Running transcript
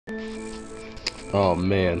Oh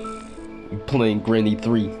man, we playing Granny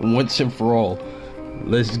 3 once and for all.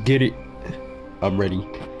 Let's get it. I'm ready.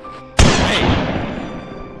 Hey!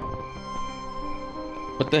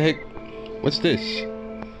 What the heck? What's this?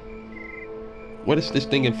 What is this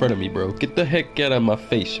thing in front of me, bro? Get the heck out of my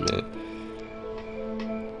face, man.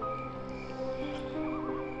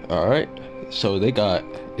 Alright, so they got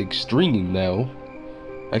extreme now.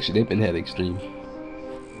 Actually, they've been had extreme.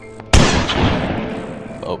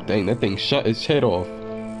 Oh dang, that thing shot its head off.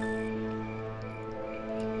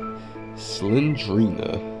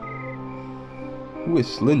 Slendrina. Who is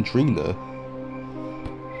Slendrina?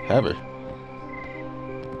 Have her.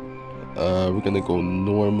 We're gonna go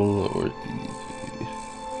normal or easy.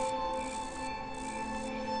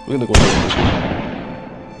 We're gonna go normal.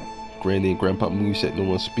 Granny and Grandpa moves at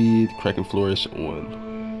normal speed. Cracking floors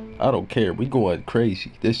on. I don't care. We going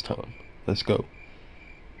crazy this time. Let's go.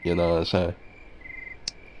 You know what I'm saying?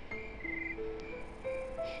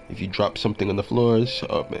 If you drop something on the floors,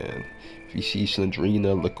 oh man. If you see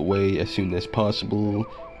Slendrina, look away as soon as possible.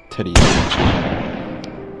 Teddy.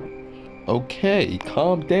 Okay,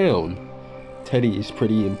 calm down. Teddy is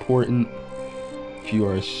pretty important. If you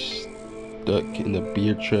are stuck in a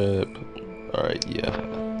beer trap. Alright, yeah.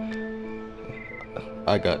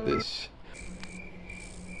 I got this.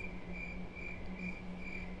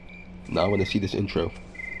 Now I want to see this intro.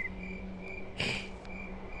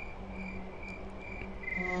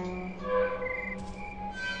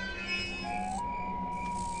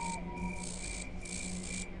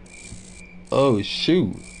 Oh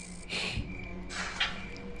shoot.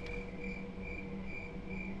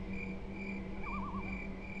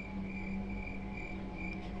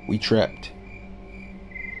 We trapped.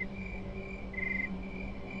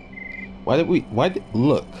 Why did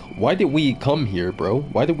we come here, bro?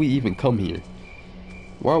 Why did we even come here?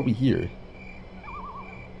 Why are we here?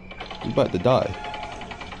 We about to die.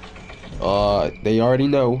 They already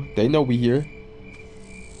know. They know we here.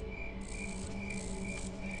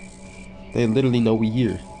 They literally know we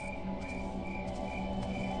here.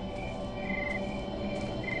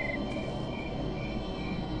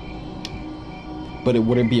 But it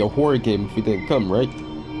wouldn't be a horror game if we didn't come, right?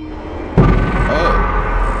 Oh.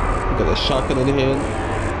 We got a shotgun in the hand.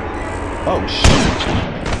 Oh, shit.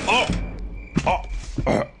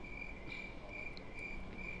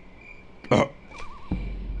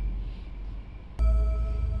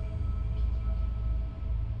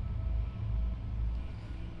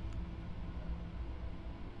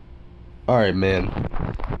 Alright, man.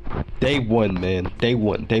 Day one, man. Day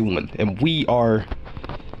one. And we are...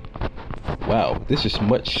 Wow, this is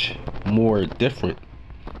much more different.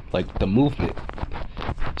 Like, the movement.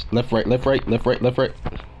 Left, right, left, right, left, right, left, right.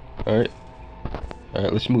 Alright.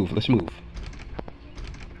 Alright, let's move.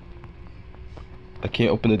 I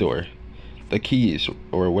can't open the door. The key is,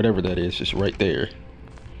 or whatever that is right there.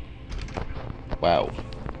 Wow.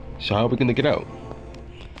 So how are we gonna get out?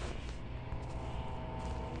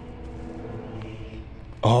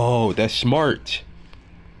 Oh, that's smart.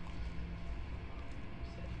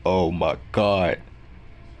 Oh my god.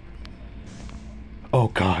 Oh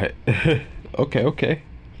god. Okay.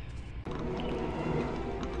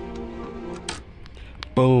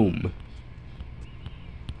 Boom.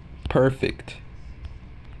 Perfect.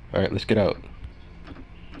 Alright, let's get out.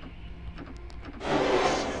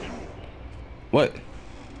 What?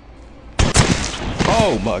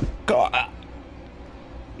 Oh my god.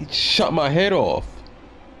 It shot my head off.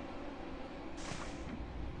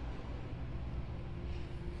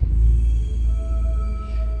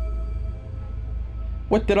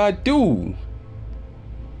 What did I do?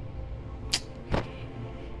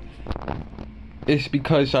 It's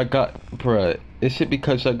because I got, bruh. Is it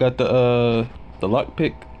because I got the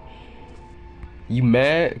lockpick? You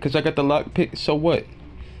mad? Because I got the lockpick? So what?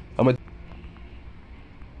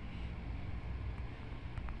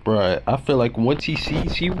 Bruh, I feel like once he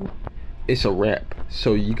sees you, it's a wrap.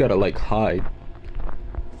 So you gotta like hide.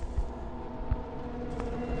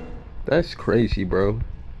 That's crazy, bro.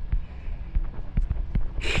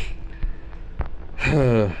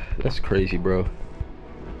 That's crazy, bro.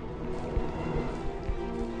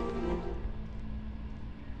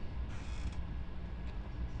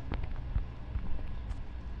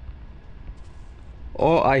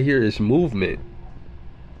 All I hear is movement.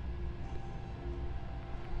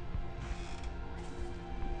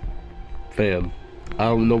 Fam, I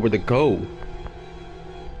don't know where to go.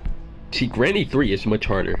 See, Granny 3 is much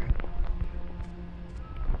harder.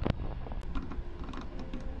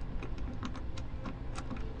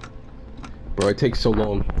 Bro, it takes so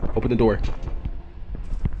long. Open the door.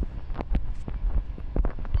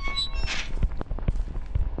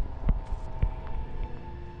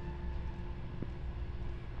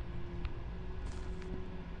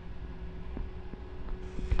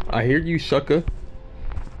 I hear you, sucker.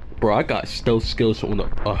 Bro, I got stealth skills on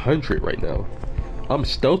 100 right now. I'm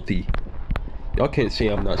stealthy. Y'all can't say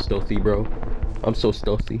I'm not stealthy, bro. I'm so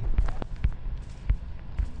stealthy.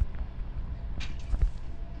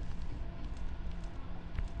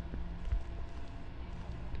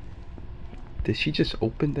 Did she just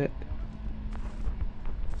open that?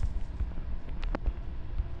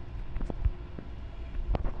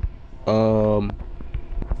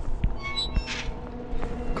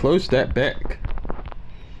 Close that back.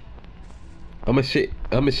 I'ma sit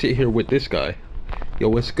here with this guy. Yo,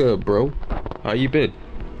 what's good, bro? How you been?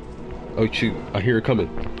 Oh shoot, I hear it coming.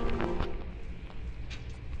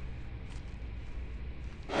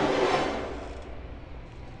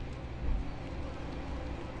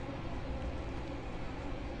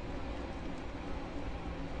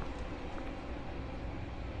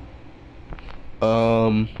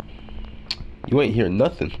 You ain't hear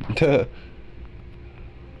nothing.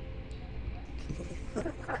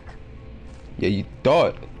 Yeah, you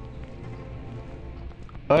thought.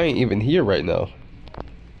 I ain't even here right now.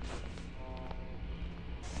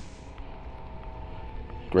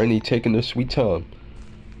 Granny taking her sweet time.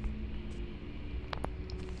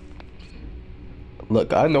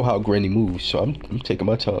 Look, I know how Granny moves, so I'm taking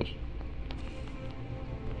my time.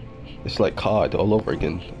 It's like COD all over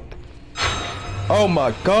again. Oh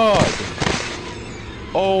my god!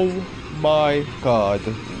 Oh my god.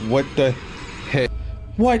 What the heck?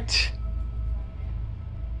 What?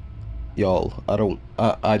 Y'all, I don't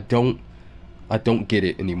get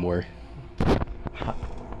it anymore.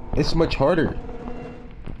 It's much harder.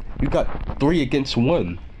 You got 3 against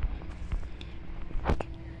 1.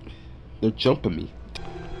 They're jumping me.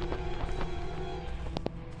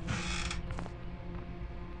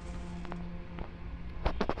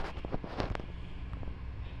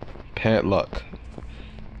 Padlock.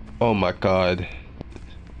 Oh my god.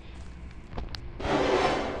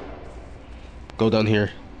 Go down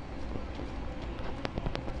here.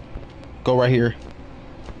 Go right here.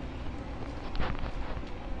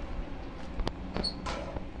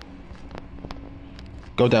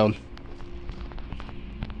 Go down.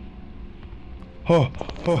 Oh.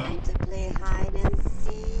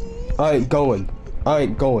 I ain't going. I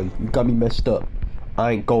ain't going. You got me messed up.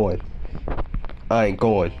 I ain't going. I ain't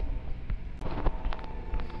going.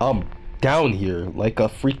 I'm down here like a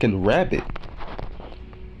freaking rabbit.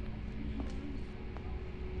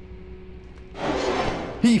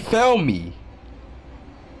 He found me.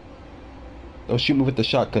 Don't shoot me with the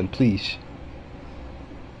shotgun, please.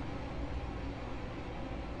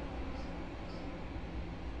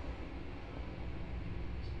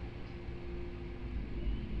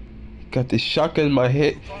 Got this shotgun in my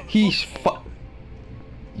head. He's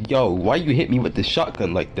Yo, why you hit me with the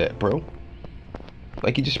shotgun like that, bro?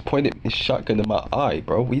 Like he just pointed his shotgun in my eye,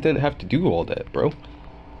 bro. We didn't have to do all that, bro.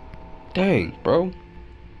 Dang, bro.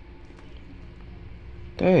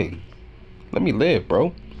 Dang. Let me live,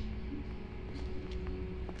 bro.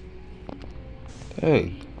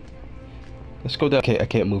 Dang. Let's go down. I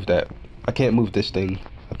can't move that. I can't move this thing,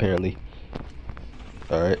 apparently.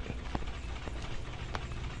 Alright.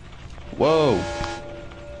 Whoa.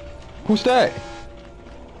 Who's that?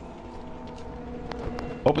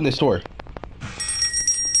 Open this door.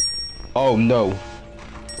 Oh no.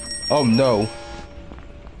 Oh no.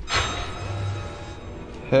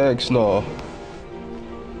 Heck no.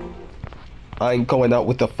 I ain't going out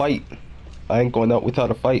with a fight. I ain't going out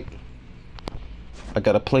without a fight. I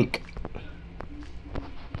got a plink.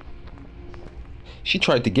 She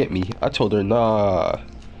tried to get me. I told her, nah.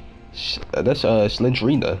 That's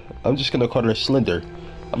Slendrina. I'm just gonna call her Slender.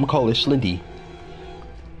 I'm gonna call her Slendy.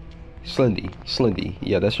 Slendy.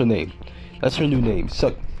 Yeah, that's her name. That's her new name.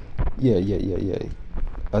 Suck. Yeah. I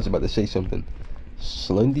was about to say something.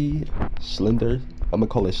 Slender. I'm gonna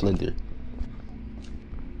call her Slender.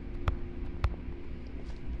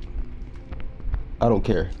 I don't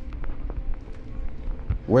care.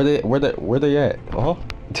 Where they at?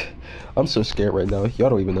 I'm so scared right now.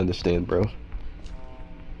 Y'all don't even understand, bro.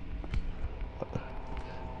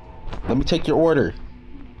 Let me take your order.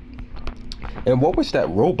 And what was that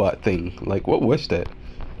robot thing? Like, what was that?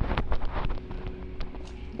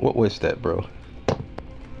 What was that, bro?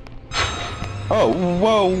 Oh,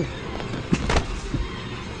 whoa!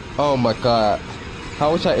 Oh my god.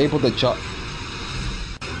 How was I able to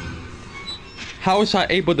How was I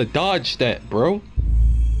able to dodge that, bro?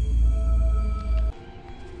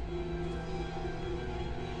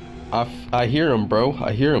 I hear him, bro.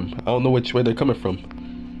 I hear him. I don't know which way they're coming from.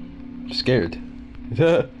 I'm scared.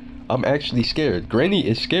 I'm actually scared. Granny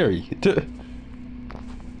is scary.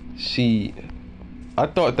 See, I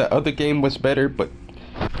thought that other game was better, but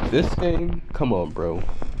This game? Come on, bro.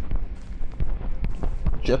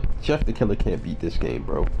 Jeff the Killer can't beat this game,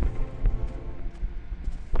 bro.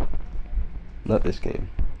 Not this game.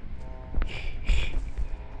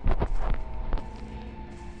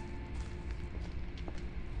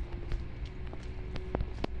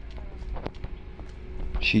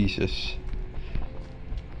 Jesus.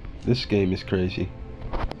 This game is crazy.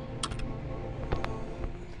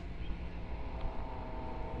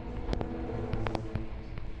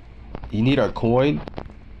 You need our coin?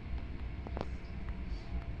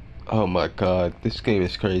 Oh my god, this game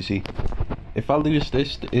is crazy. If I lose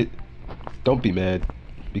this, don't be mad,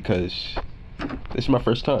 because this is my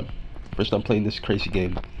first time. First time playing this crazy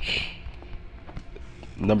game.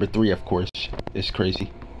 Number 3, of course, is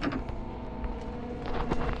crazy.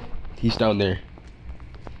 He's down there.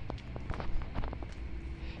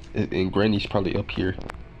 And Granny's probably up here.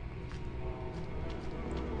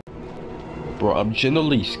 Bro, I'm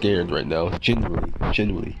genuinely scared right now.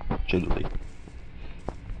 Genuinely. I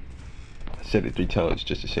said it 3 times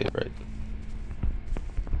just to say it right.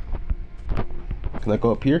 Can I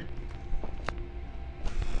go up here?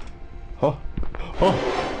 Huh? Oh!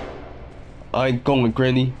 I ain't going,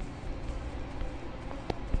 Granny.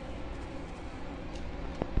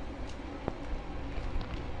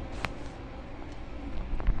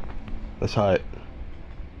 Let's hide.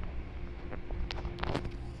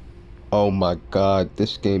 Oh my god,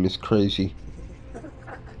 this game is crazy.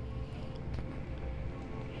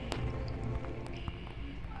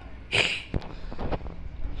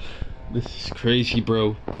 This is crazy,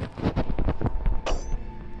 bro.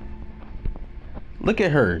 Look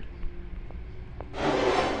at her.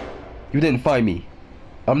 You didn't find me.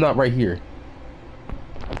 I'm not right here.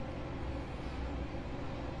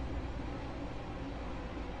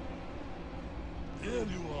 There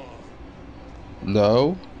you are.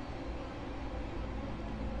 No.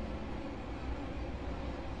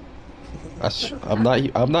 I'm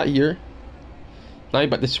not here. Now he's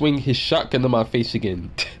about to swing his shotgun in my face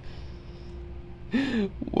again.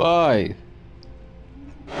 Why?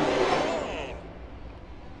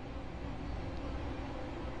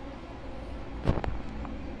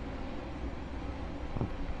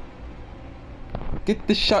 Get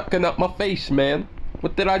the shotgun out my face, man.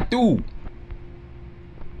 What did I do?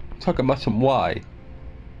 Talking about some why.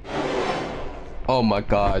 Oh my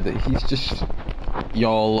god, he's just...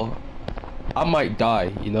 Y'all, I might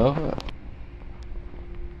die, you know?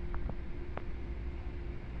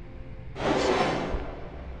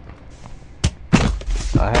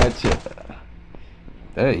 I had to...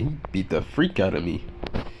 Dang, he beat the freak out of me.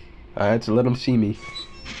 I had to let him see me.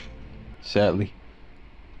 Sadly.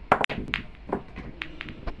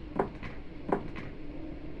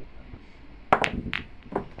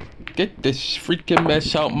 Get this freaking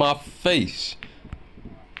mess out my face.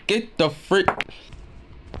 Get the frick...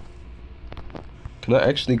 Can I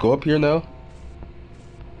actually go up here now?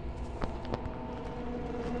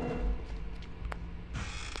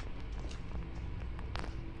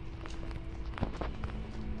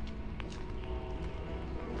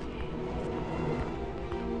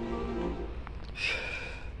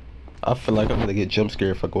 I feel like I'm gonna get jump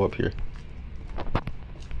scared if I go up here.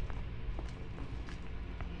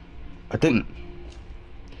 I didn't.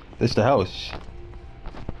 This is the house.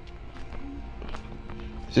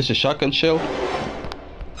 Is this a shotgun shell?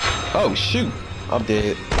 Oh shoot! I'm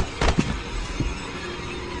dead.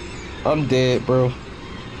 I'm dead, bro.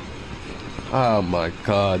 Oh my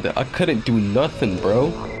god, I couldn't do nothing, bro.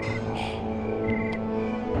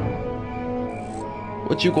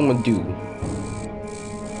 What you gonna do?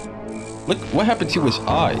 Look, what happened to his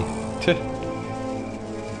eye?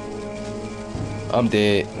 I'm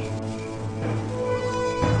dead.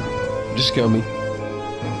 Just kill me.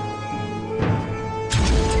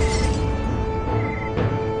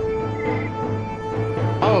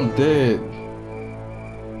 I'm dead.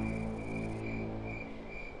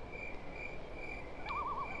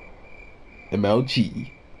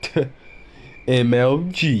 MLG.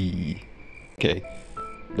 MLG. Okay.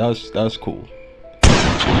 That was cool.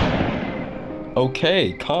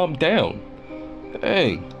 Okay, calm down.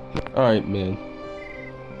 Dang. Alright, man.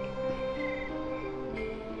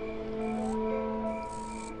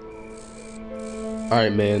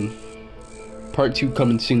 Alright, man. Part 2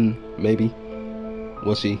 coming soon, maybe.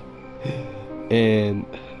 We'll see. And...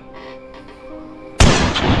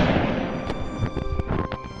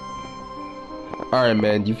 Alright,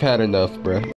 man. You've had enough, bruh.